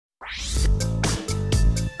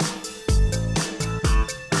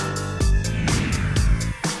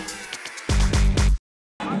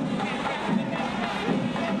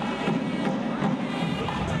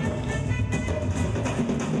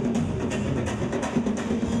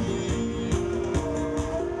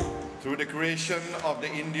creation of the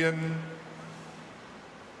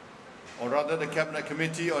Cabinet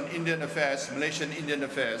Committee on Indian Affairs, Malaysian Indian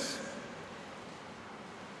Affairs,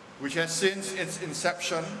 which has since its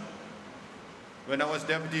inception, when I was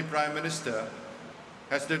Deputy Prime Minister,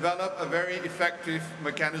 has developed a very effective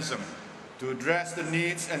mechanism to address the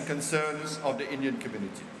needs and concerns of the Indian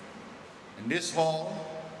community. In this hall,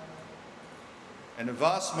 and a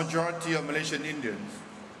vast majority of Malaysian Indians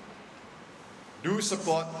do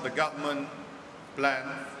support the government plan,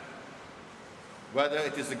 whether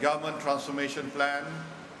it is the government transformation plan,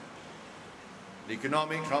 the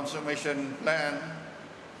economic transformation plan,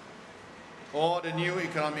 or the new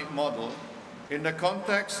economic model, in the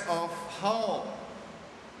context of how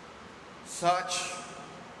such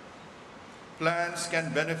plans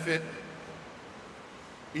can benefit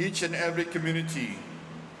each and every community,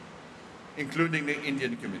 including the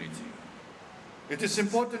Indian community. It is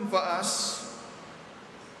important for us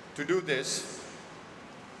to do this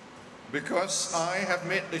because I have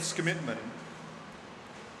made this commitment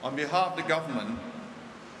on behalf of the government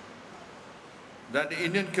that the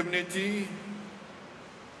Indian community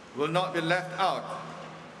will not be left out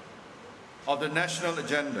of the national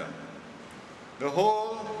agenda. The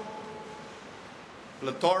whole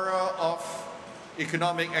plethora of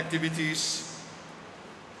economic activities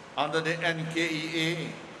under the NKEA,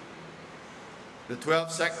 the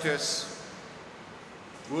 12 sectors,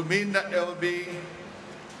 will mean that there will be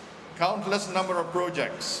countless number of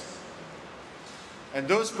projects. And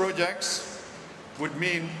those projects would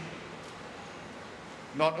mean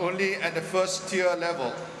not only at the first tier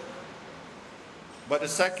level, but the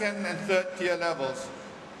second and third tier levels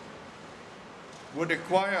would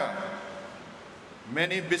require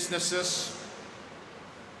many businesses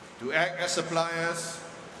to act as suppliers,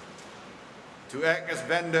 to act as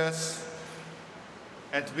vendors,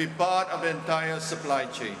 and to be part of the entire supply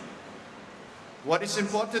chain. What is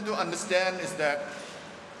important to understand is that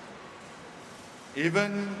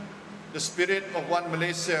even the spirit of One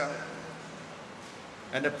Malaysia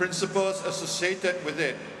and the principles associated with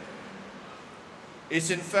it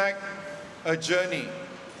is in fact a journey.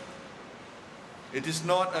 It is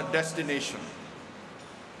not a destination.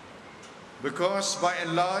 Because by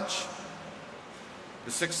and large,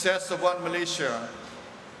 the success of One Malaysia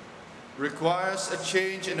requires a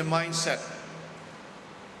change in the mindset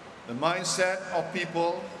of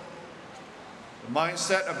people, the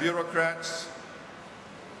mindset of bureaucrats,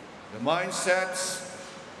 the mindsets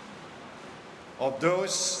of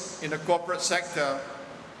those in the corporate sector,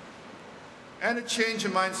 and a change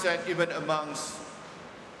in mindset even amongst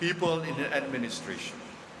people in the administration.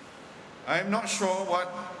 I am not sure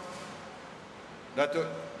what Dr.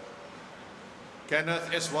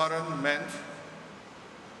 Kenneth S. Warren meant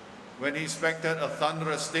when he expected a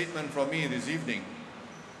thunderous statement from me this evening.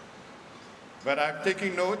 But I'm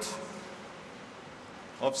taking note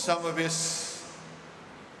of some of his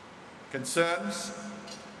concerns,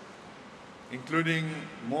 including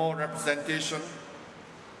more representation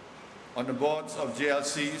on the boards of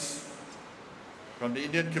JLCs from the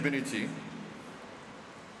Indian community.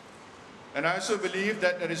 And I also believe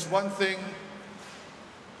that there is one thing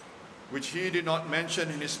which he did not mention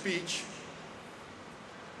in his speech,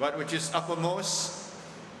 but which is uppermost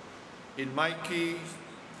in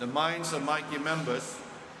the minds of MIKI members,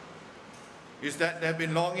 is that they have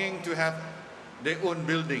been longing to have their own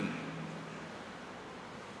building.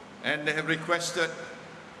 And they have requested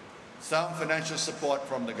some financial support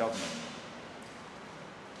from the government.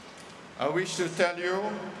 I wish to tell you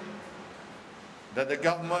that the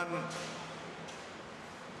government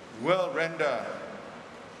will render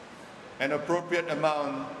an appropriate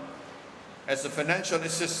amount as a financial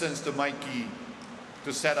assistance to MIKI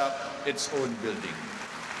to set up its own building.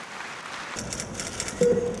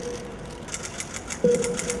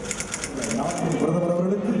 நாட்டின் பிரதமர்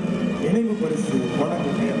அவர்களுக்கு நினைவு பரிசு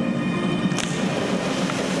வழங்குகிறேன்.